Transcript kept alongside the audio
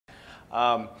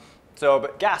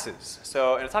But gases.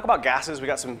 So, and to talk about gases, we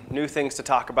got some new things to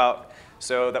talk about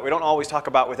so that we don't always talk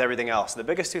about with everything else. The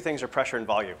biggest two things are pressure and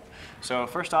volume. So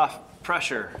first off,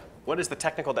 pressure. What is the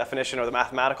technical definition or the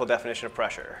mathematical definition of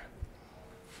pressure?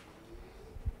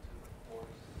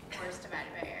 Force divided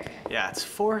by area. Yeah, it's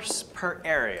force per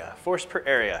area. Force per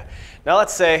area. Now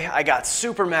let's say I got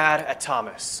super mad at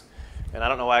Thomas. And I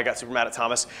don't know why I got super mad at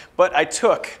Thomas, but I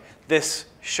took this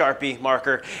Sharpie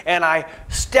marker and I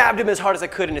stabbed him as hard as I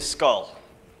could in his skull.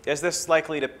 Is this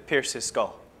likely to pierce his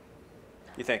skull?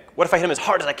 You think? What if I hit him as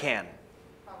hard as I can?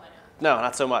 Probably not. No,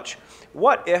 not so much.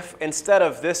 What if instead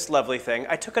of this lovely thing,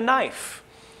 I took a knife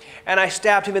and I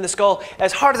stabbed him in the skull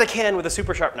as hard as I can with a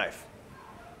super sharp knife?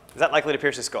 Is that likely to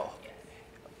pierce his skull? Yes.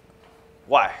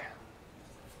 Why?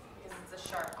 Because it's a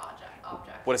sharp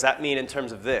object. What does that mean in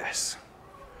terms of this?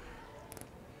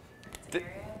 It's area.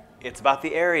 It's about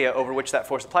the area over which that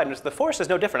force applied. And the force is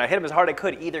no different. I hit him as hard as I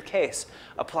could, either case,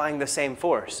 applying the same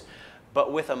force.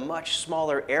 But with a much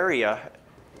smaller area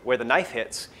where the knife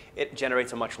hits, it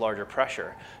generates a much larger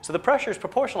pressure. So the pressure is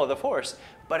proportional to the force,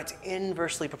 but it's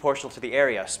inversely proportional to the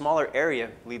area. A smaller area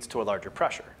leads to a larger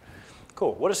pressure.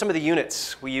 Cool. What are some of the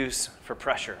units we use for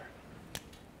pressure?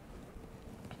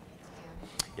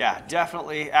 Yeah,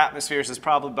 definitely atmospheres is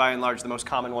probably by and large the most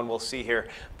common one we'll see here.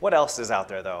 What else is out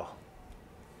there though?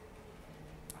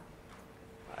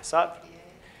 I saw it.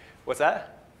 What's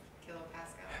that?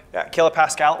 Kilopascal. Yeah,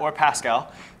 kilopascal or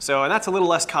Pascal. So, and that's a little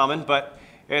less common, but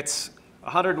it's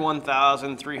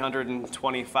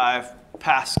 101,325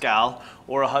 Pascal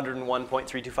or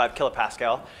 101.325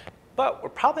 kilopascal. But we're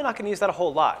probably not going to use that a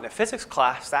whole lot. In a physics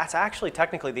class, that's actually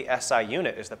technically the SI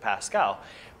unit is the Pascal.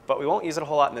 But we won't use it a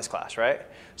whole lot in this class, right?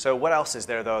 So what else is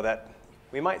there, though, that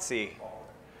we might see?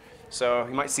 So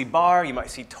you might see bar, you might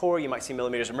see torr, you might see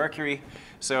millimeters of mercury.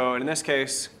 So in this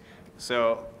case,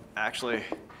 so actually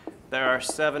there are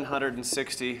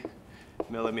 760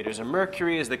 millimeters of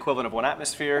mercury is the equivalent of 1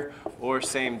 atmosphere, or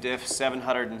same diff,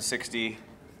 760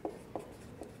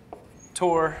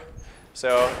 torr.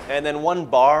 So, and then 1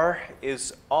 bar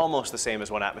is almost the same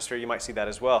as 1 atmosphere. You might see that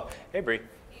as well. Hey, Bree.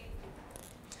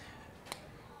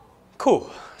 Cool.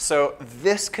 So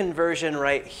this conversion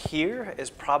right here is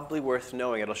probably worth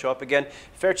knowing. It'll show up again.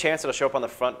 Fair chance it'll show up on the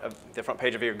front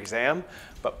page of your exam,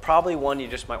 but probably one you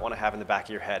just might want to have in the back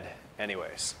of your head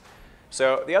anyways.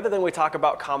 So the other thing we talk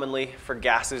about commonly for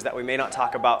gases that we may not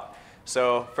talk about,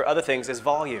 so for other things, is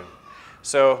volume.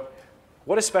 So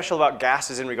what is special about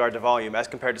gases in regard to volume as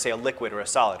compared to, say, a liquid or a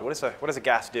solid? What does a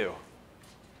gas do?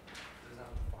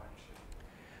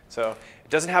 So it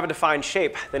doesn't have a defined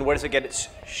shape. Then where does it get its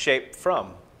shape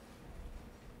from?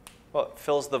 Well, it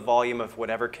fills the volume of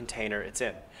whatever container it's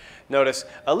in. Notice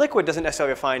a liquid doesn't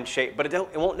necessarily have a defined shape, but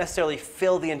it won't necessarily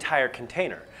fill the entire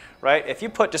container, right? If you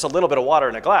put just a little bit of water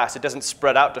in a glass, it doesn't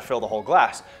spread out to fill the whole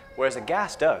glass, whereas a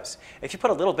gas does. If you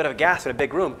put a little bit of gas in a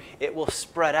big room, it will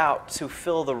spread out to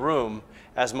fill the room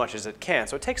as much as it can.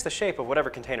 So it takes the shape of whatever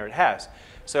container it has.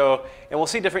 So, and we'll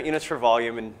see different units for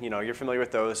volume, and you're familiar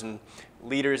with those, and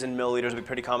liters and milliliters would be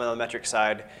pretty common on the metric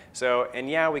side. So, and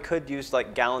yeah, we could use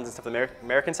like gallons and stuff on the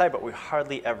American side, but we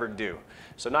hardly ever do.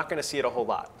 So not going to see it a whole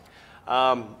lot.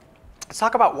 Let's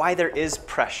talk about why there is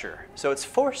pressure. So it's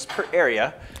force per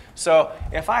area. So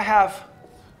if I have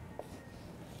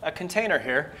a container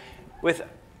here with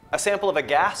a sample of a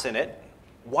gas in it,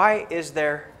 why is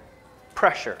there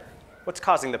pressure? What's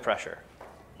causing the pressure?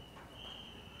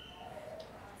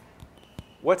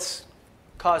 What's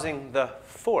causing the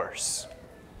force?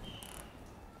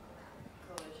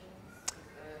 Collisions with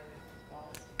the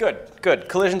walls. Good.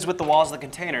 Collisions with the walls of the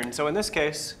container. And so in this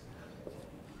case,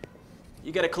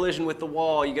 you get a collision with the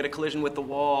wall, you get a collision with the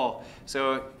wall.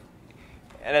 So,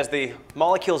 and as the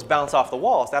molecules bounce off the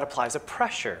walls, that applies a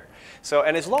pressure. So,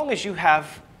 and as long as you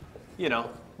have,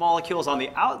 molecules on the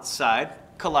outside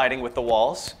colliding with the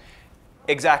walls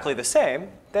exactly the same,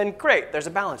 then great, there's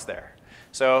a balance there.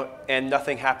 So, and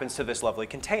nothing happens to this lovely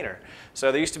container.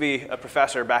 So there used to be a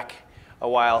professor back a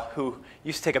while who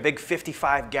used to take a big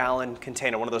 55-gallon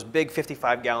container, one of those big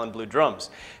 55-gallon blue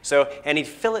drums. So, and he'd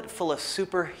fill it full of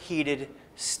superheated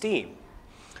steam.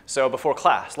 So before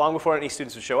class, long before any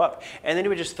students would show up. And then he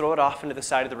would just throw it off into the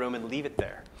side of the room and leave it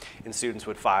there. And students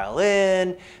would file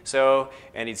in,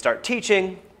 and he'd start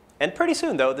teaching. And pretty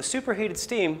soon, though, the superheated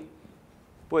steam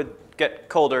would get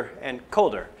colder and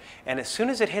colder. And as soon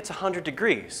as it hits 100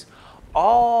 degrees,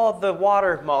 all the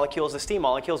water molecules, the steam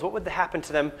molecules, what would happen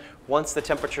to them once the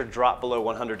temperature dropped below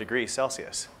 100 degrees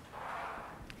Celsius?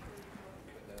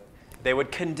 They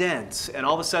would condense. And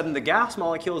all of a sudden, the gas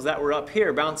molecules that were up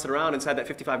here bouncing around inside that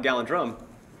 55-gallon drum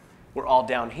were all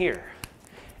down here.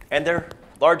 And they're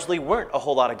largely weren't a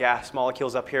whole lot of gas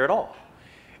molecules up here at all.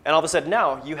 And all of a sudden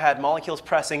now you had molecules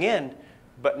pressing in,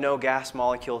 but no gas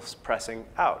molecules pressing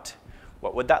out.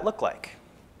 What would that look like?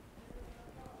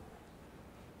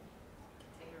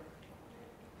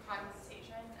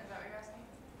 Condensation, is that what you're asking?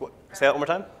 What, say that one more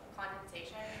time?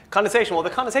 Condensation? Condensation, well the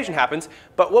condensation happens,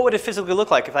 but what would it physically look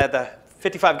like if I had the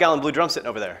 55-gallon blue drum sitting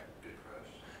over there?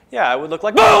 Yeah, it would look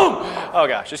like boom! Oh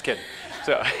gosh, just kidding.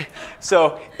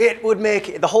 So it would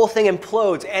make, the whole thing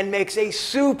implodes and makes a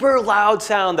super loud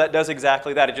sound that does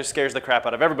exactly that. It just scares the crap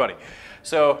out of everybody.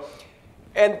 So,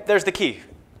 and there's the key.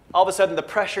 All of a sudden the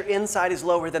pressure inside is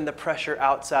lower than the pressure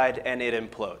outside and it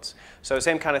implodes. So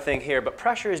same kind of thing here, but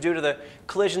pressure is due to the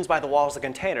collisions by the walls of the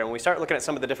container. When we start looking at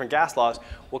some of the different gas laws,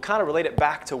 we'll kind of relate it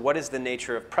back to what is the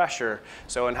nature of pressure.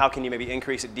 So, and how can you maybe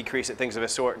increase it, decrease it, things of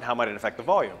this sort, and how might it affect the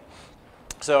volume.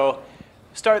 So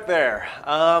start there.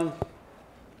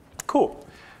 Cool.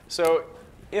 So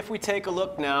if we take a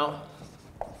look now,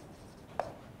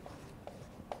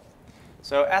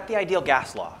 so at the ideal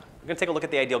gas law, we're going to take a look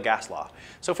at the ideal gas law.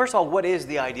 So first of all, what is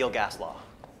the ideal gas law?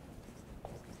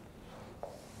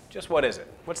 Just what is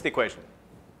it? What's the equation?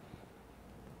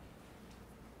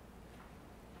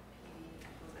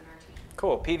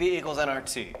 Cool, PV equals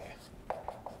nRT.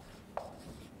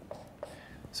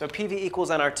 So PV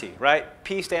equals nRT, right?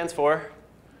 P stands for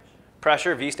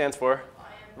pressure, V stands for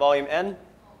volume, N?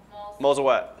 Moles of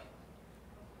what?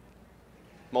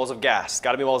 Moles of gas.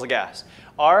 Got to be moles of gas.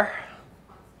 R?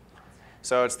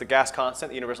 So it's the gas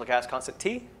constant, the universal gas constant.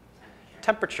 T?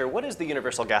 Temperature. What is the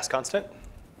universal gas constant?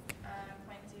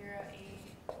 0.08.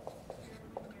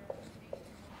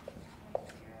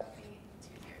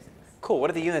 Cool. What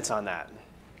are the units on that?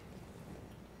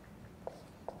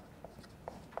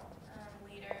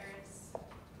 Liters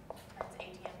times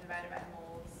ATM divided by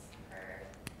moles per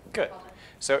Good. Kelvin.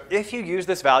 So if you use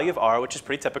this value of R, which is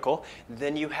pretty typical,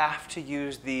 then you have to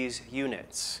use these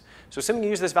units. So assuming you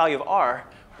use this value of R,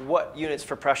 what units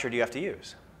for pressure do you have to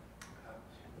use?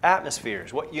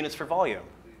 Atmospheres. What units for volume?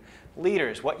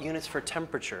 Liters. What units for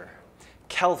temperature?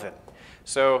 Kelvin.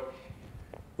 So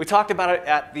we talked about it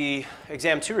at the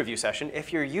exam 2 review session.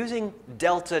 If you're using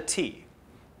delta T,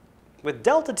 with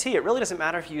delta T, it really doesn't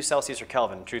matter if you use Celsius or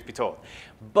Kelvin, truth be told.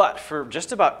 But for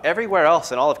just about everywhere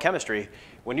else in all of chemistry,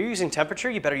 when you're using temperature,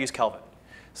 you better use Kelvin.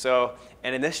 So,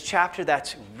 and in this chapter,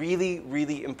 that's really,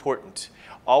 really important.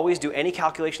 Always do any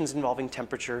calculations involving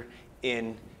temperature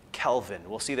in Kelvin.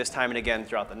 We'll see this time and again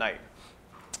throughout the night.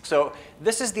 So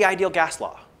this is the ideal gas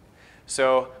law.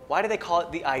 So why do they call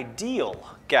it the ideal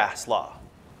gas law?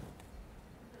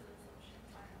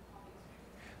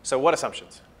 So what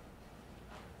assumptions?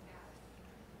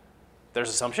 There's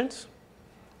assumptions?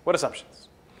 What assumptions?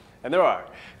 And there are.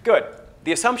 Good.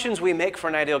 The assumptions we make for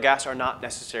an ideal gas are not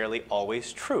necessarily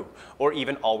always true, or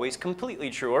even always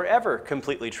completely true, or ever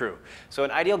completely true. So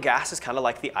an ideal gas is kind of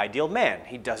like the ideal man.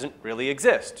 He doesn't really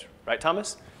exist. Right,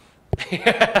 Thomas?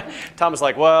 Thomas is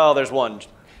like, well, there's one.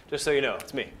 Just so you know,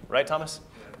 it's me. Right, Thomas?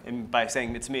 And by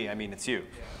saying it's me, I mean it's you.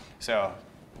 So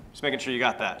just making sure you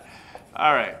got that.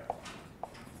 All right.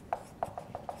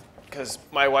 Because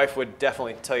my wife would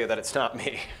definitely tell you that it's not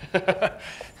me.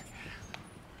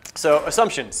 So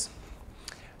assumptions.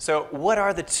 So what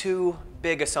are the two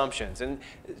big assumptions? And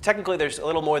technically there's a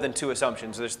little more than two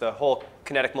assumptions. There's the whole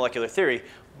kinetic molecular theory.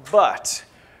 But,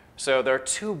 so there are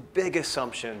two big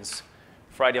assumptions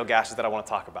for ideal gases that I want to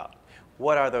talk about.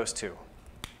 What are those two?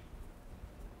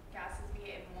 Gases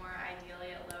behave more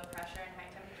ideally at low pressure and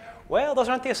high temperature? Well, those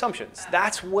aren't the assumptions.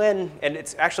 That's when, and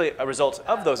it's actually a result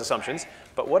of those assumptions.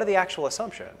 But what are the actual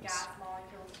assumptions? Gas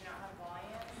molecules do not have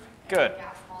volume. Good. And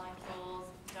gas molecules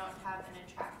don't have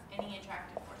any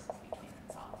attractive forces between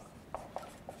themselves.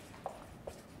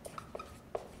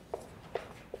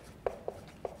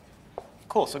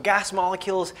 Cool. So gas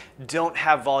molecules don't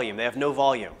have volume. They have no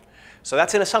volume. So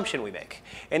that's an assumption we make.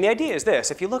 And the idea is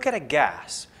this. If you look at a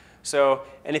gas,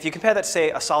 and if you compare that to,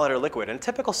 say, a solid or liquid, in a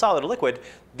typical solid or liquid,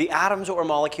 the atoms or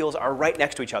molecules are right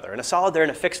next to each other. In a solid, they're in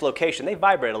a fixed location. They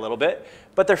vibrate a little bit,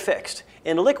 but they're fixed.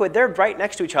 In a liquid, they're right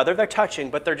next to each other. They're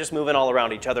touching, but they're just moving all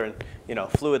around each other and,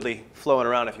 fluidly flowing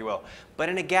around, if you will. But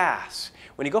in a gas,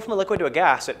 when you go from a liquid to a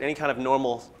gas at any kind of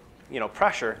normal,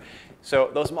 pressure, so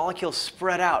those molecules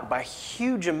spread out by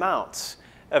huge amounts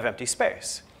of empty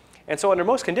space. And so under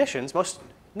most conditions, most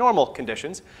normal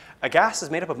conditions, a gas is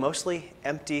made up of mostly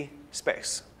empty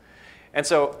space. And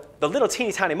so the little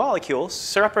teeny tiny molecules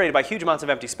separated by huge amounts of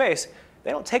empty space,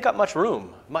 they don't take up much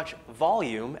room, much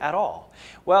volume at all.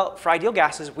 Well, for ideal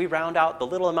gases, we round out the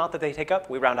little amount that they take up,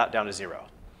 we round out down to 0.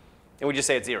 And we just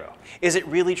say it's 0. Is it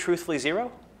really truthfully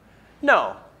 0?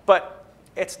 No, but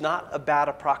it's not a bad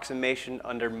approximation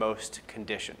under most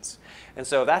conditions. And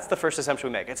so that's the first assumption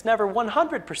we make. It's never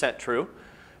 100% true,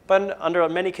 but under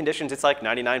many conditions, it's like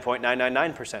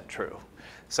 99.999% true.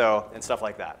 So, and stuff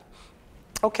like that.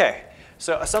 Okay,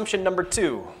 so assumption number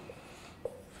 2.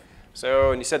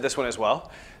 So, and you said this one as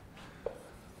well.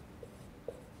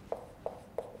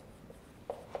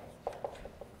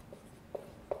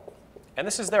 And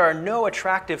this is there are no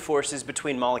attractive forces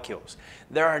between molecules.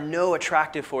 There are no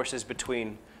attractive forces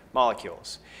between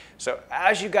molecules. So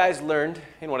as you guys learned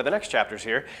in one of the next chapters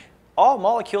here, all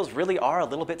molecules really are a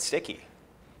little bit sticky.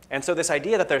 And so this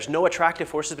idea that there's no attractive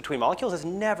forces between molecules is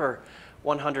never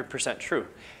 100% true.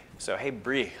 So hey,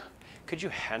 Bree, could you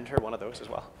hand her one of those as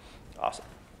well? Awesome.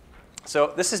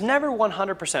 So this is never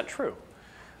 100% true.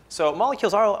 So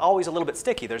molecules are always a little bit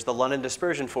sticky. There's the London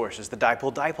dispersion forces, the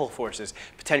dipole-dipole forces,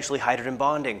 potentially hydrogen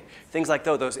bonding, things like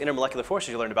those intermolecular forces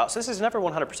you learned about. So this is never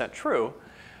 100% true.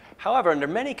 However, under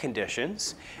many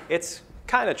conditions, it's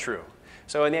kind of true.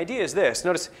 So and the idea is this.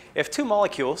 Notice if two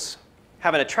molecules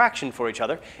have an attraction for each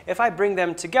other, if I bring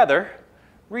them together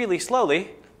really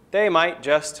slowly, they might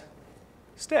just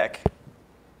stick,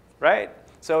 right?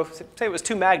 So say it was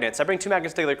two magnets. I bring two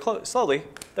magnets together slowly,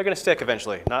 they're going to stick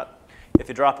eventually, not if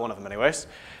you drop one of them anyways.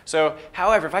 So,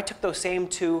 however, if I took those same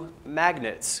two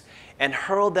magnets and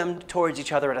hurled them towards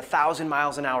each other at 1,000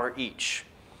 miles an hour each,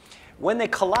 when they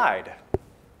collide,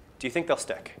 do you think they'll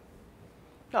stick?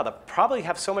 No, they'll probably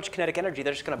have so much kinetic energy,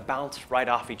 they're just going to bounce right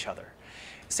off each other.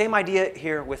 Same idea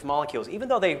here with molecules. Even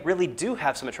though they really do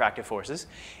have some attractive forces,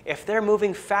 if they're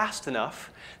moving fast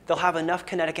enough, they'll have enough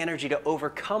kinetic energy to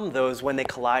overcome those when they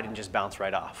collide and just bounce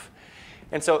right off.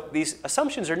 And so these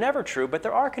assumptions are never true, but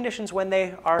there are conditions when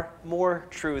they are more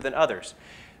true than others.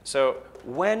 So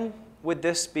when would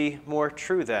this be more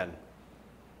true then?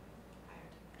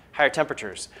 Higher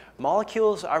temperatures.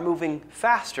 Molecules are moving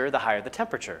faster the higher the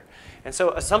temperature. And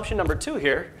so assumption number 2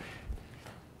 here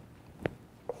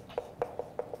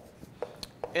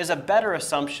is a better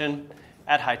assumption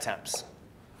at high temps.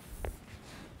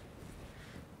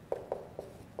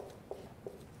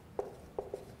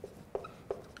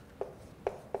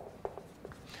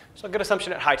 So a good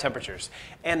assumption at high temperatures.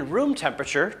 And room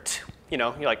temperature,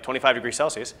 you're like 25 degrees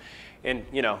Celsius. And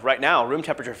right now, room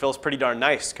temperature feels pretty darn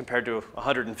nice compared to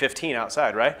 115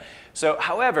 outside, right? So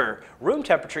however, room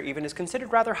temperature even is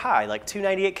considered rather high, like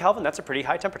 298 Kelvin, that's a pretty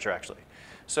high temperature actually.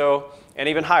 So, and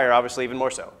even higher, obviously, even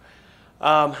more so.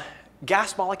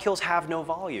 Gas molecules have no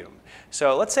volume.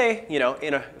 So let's say,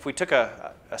 if we took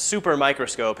a super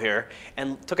microscope here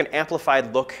and took an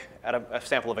amplified look at a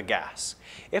sample of a gas.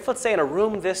 If, let's say, in a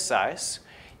room this size,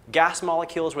 gas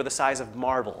molecules were the size of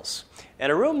marbles. In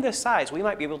a room this size, we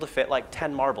might be able to fit like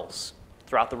 10 marbles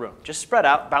throughout the room, just spread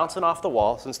out, bouncing off the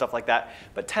walls and stuff like that,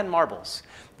 but 10 marbles.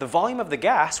 The volume of the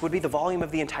gas would be the volume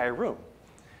of the entire room.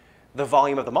 The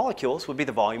volume of the molecules would be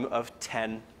the volume of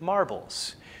 10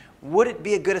 marbles. Would it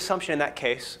be a good assumption in that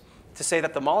case to say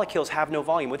that the molecules have no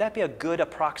volume? Would that be a good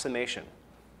approximation?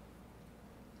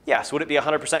 Yes. Would it be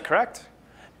 100% correct?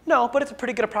 No, but it's a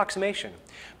pretty good approximation.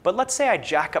 But let's say I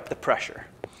jack up the pressure.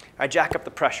 I jack up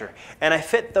the pressure, and I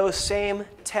fit those same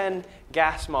 10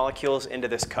 gas molecules into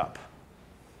this cup.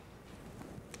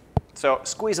 So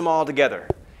squeeze them all together.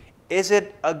 Is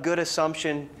it a good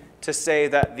assumption to say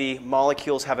that the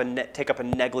molecules have take up a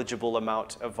negligible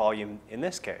amount of volume in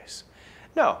this case?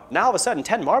 No. Now all of a sudden,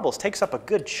 10 marbles takes up a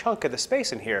good chunk of the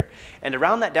space in here, and to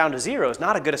round that down to 0 is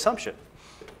not a good assumption.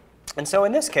 And so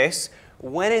in this case,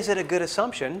 when is it a good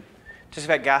assumption to say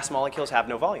that gas molecules have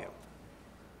no volume?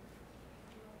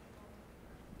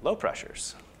 Low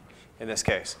pressures in this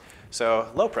case.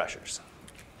 So low pressures.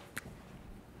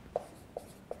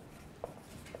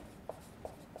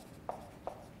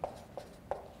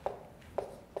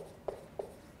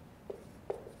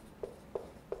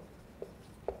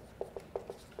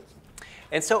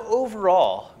 And so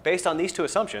overall, based on these two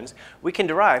assumptions, we can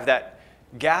derive that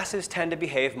gases tend to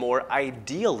behave more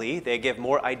ideally, they give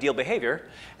more ideal behavior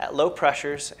at low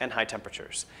pressures and high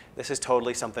temperatures. This is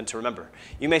totally something to remember.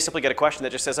 You may simply get a question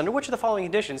that just says, under which of the following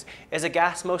conditions is a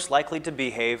gas most likely to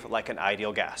behave like an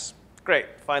ideal gas?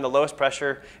 Great, find the lowest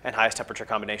pressure and highest temperature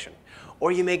combination.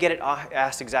 Or you may get it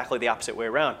asked exactly the opposite way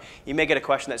around. You may get a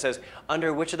question that says,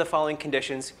 under which of the following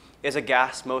conditions is a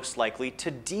gas most likely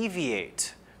to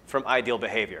deviate from ideal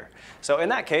behavior? So in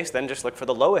that case, then just look for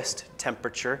the lowest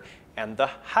temperature and the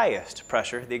highest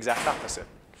pressure, the exact opposite.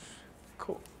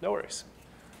 Cool, no worries.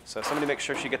 So somebody make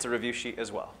sure she gets a review sheet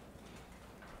as well.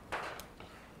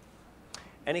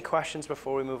 Any questions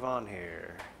before we move on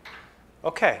here?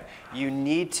 Okay, you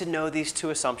need to know these two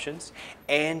assumptions,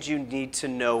 and you need to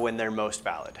know when they're most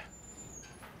valid.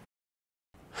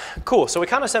 Cool, so we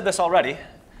kind of said this already.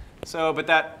 So, but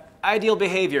that ideal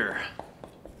behavior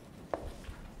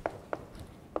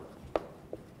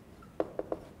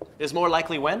is more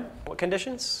likely when? What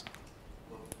conditions?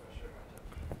 Low pressure, high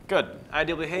temperature. Good.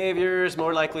 Ideal behavior is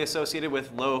more likely associated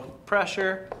with low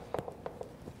pressure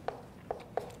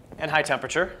and high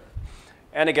temperature.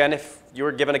 And again, if you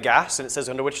were given a gas and it says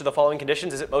under which of the following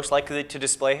conditions is it most likely to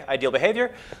display ideal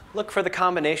behavior, look for the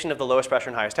combination of the lowest pressure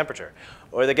and highest temperature.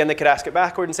 Or again, they could ask it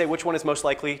backward and say which one is most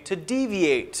likely to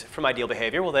deviate from ideal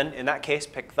behavior. Well then, in that case,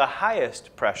 pick the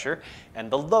highest pressure and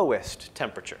the lowest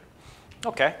temperature.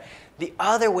 Okay. The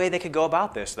other way they could go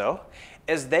about this, though,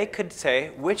 is they could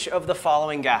say which of the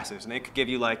following gases, and they could give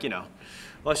you like,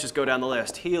 let's just go down the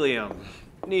list. Helium,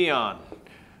 neon,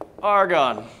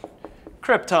 argon,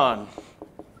 krypton,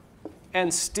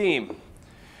 and steam,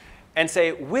 and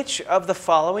say which of the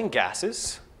following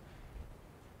gases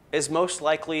is most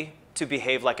likely to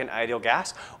behave like an ideal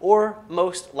gas or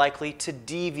most likely to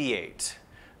deviate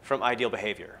from ideal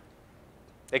behavior.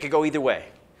 They could go either way.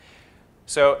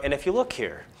 So, and if you look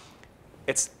here,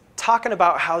 it's talking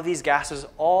about how these gases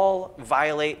all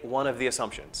violate one of the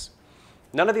assumptions.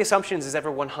 None of the assumptions is ever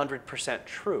 100%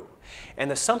 true. And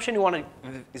the assumption you want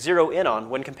to zero in on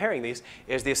when comparing these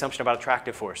is the assumption about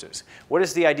attractive forces. What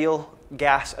is the ideal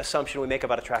gas assumption we make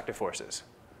about attractive forces?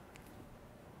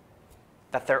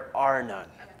 That there are none.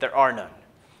 There are none.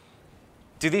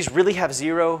 Do these really have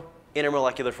zero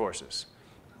intermolecular forces?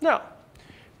 No.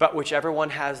 But whichever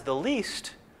one has the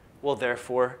least will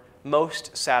therefore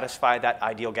most satisfy that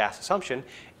ideal gas assumption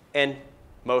and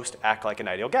most act like an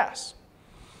ideal gas.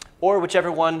 Or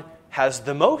whichever one has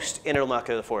the most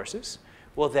intermolecular forces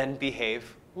will then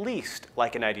behave least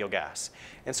like an ideal gas.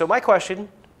 And so my question,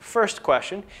 first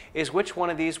question, is which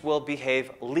one of these will behave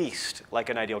least like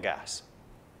an ideal gas?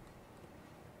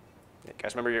 You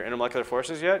guys remember your intermolecular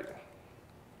forces yet?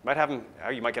 Might have them,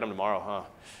 oh, you might get them tomorrow, huh?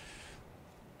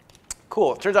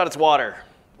 Cool, it turns out it's water.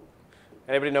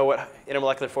 Anybody know what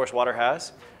intermolecular force water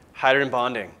has? Hydrogen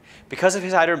bonding. Because of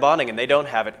his hydrogen bonding, and they don't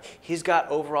have it, he's got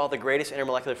overall the greatest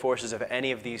intermolecular forces of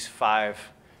any of these 5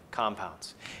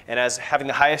 compounds. And as having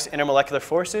the highest intermolecular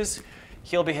forces,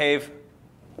 he'll behave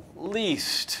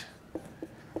least.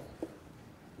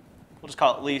 We'll just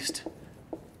call it least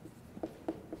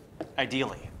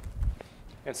ideally.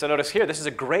 And so notice here, this is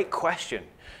a great question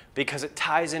because it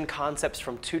ties in concepts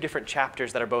from 2 different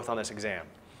chapters that are both on this exam.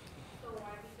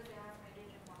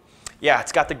 Yeah,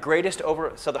 it's got the greatest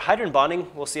so the hydrogen bonding,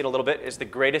 we'll see it a little bit, is the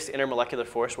greatest intermolecular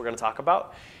force we're going to talk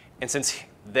about. And since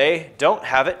they don't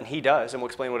have it, and he does, and we'll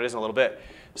explain what it is in a little bit,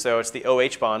 so it's the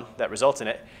OH bond that results in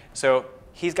it. So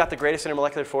he's got the greatest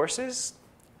intermolecular forces.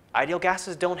 Ideal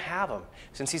gases don't have them.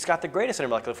 Since he's got the greatest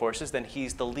intermolecular forces, then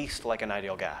he's the least like an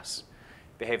ideal gas.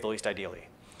 Behave the least ideally.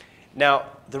 Now,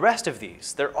 the rest of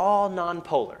these, they're all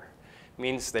nonpolar.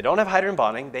 Means they don't have hydrogen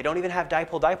bonding, they don't even have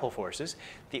dipole-dipole forces.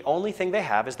 The only thing they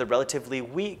have is the relatively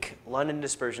weak London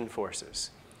dispersion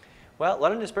forces. Well,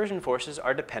 London dispersion forces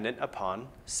are dependent upon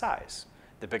size.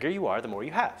 The bigger you are, the more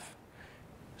you have.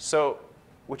 So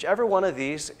whichever one of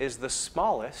these is the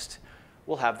smallest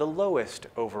will have the lowest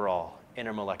overall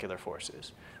intermolecular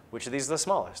forces. Which of these is the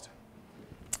smallest?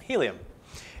 Helium.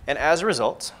 And as a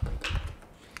result,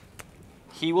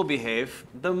 he will behave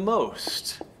the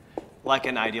most like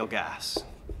an ideal gas.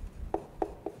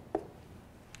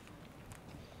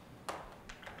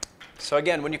 So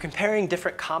again, when you're comparing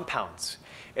different compounds,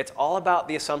 it's all about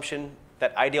the assumption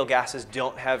that ideal gases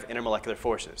don't have intermolecular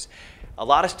forces. A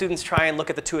lot of students try and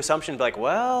look at the 2 assumptions and be like,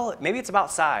 well, maybe it's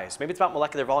about size, maybe it's about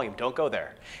molecular volume. Don't go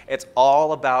there. It's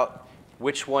all about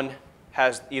which one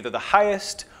has either the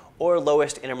highest or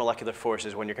lowest intermolecular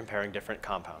forces when you're comparing different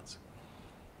compounds.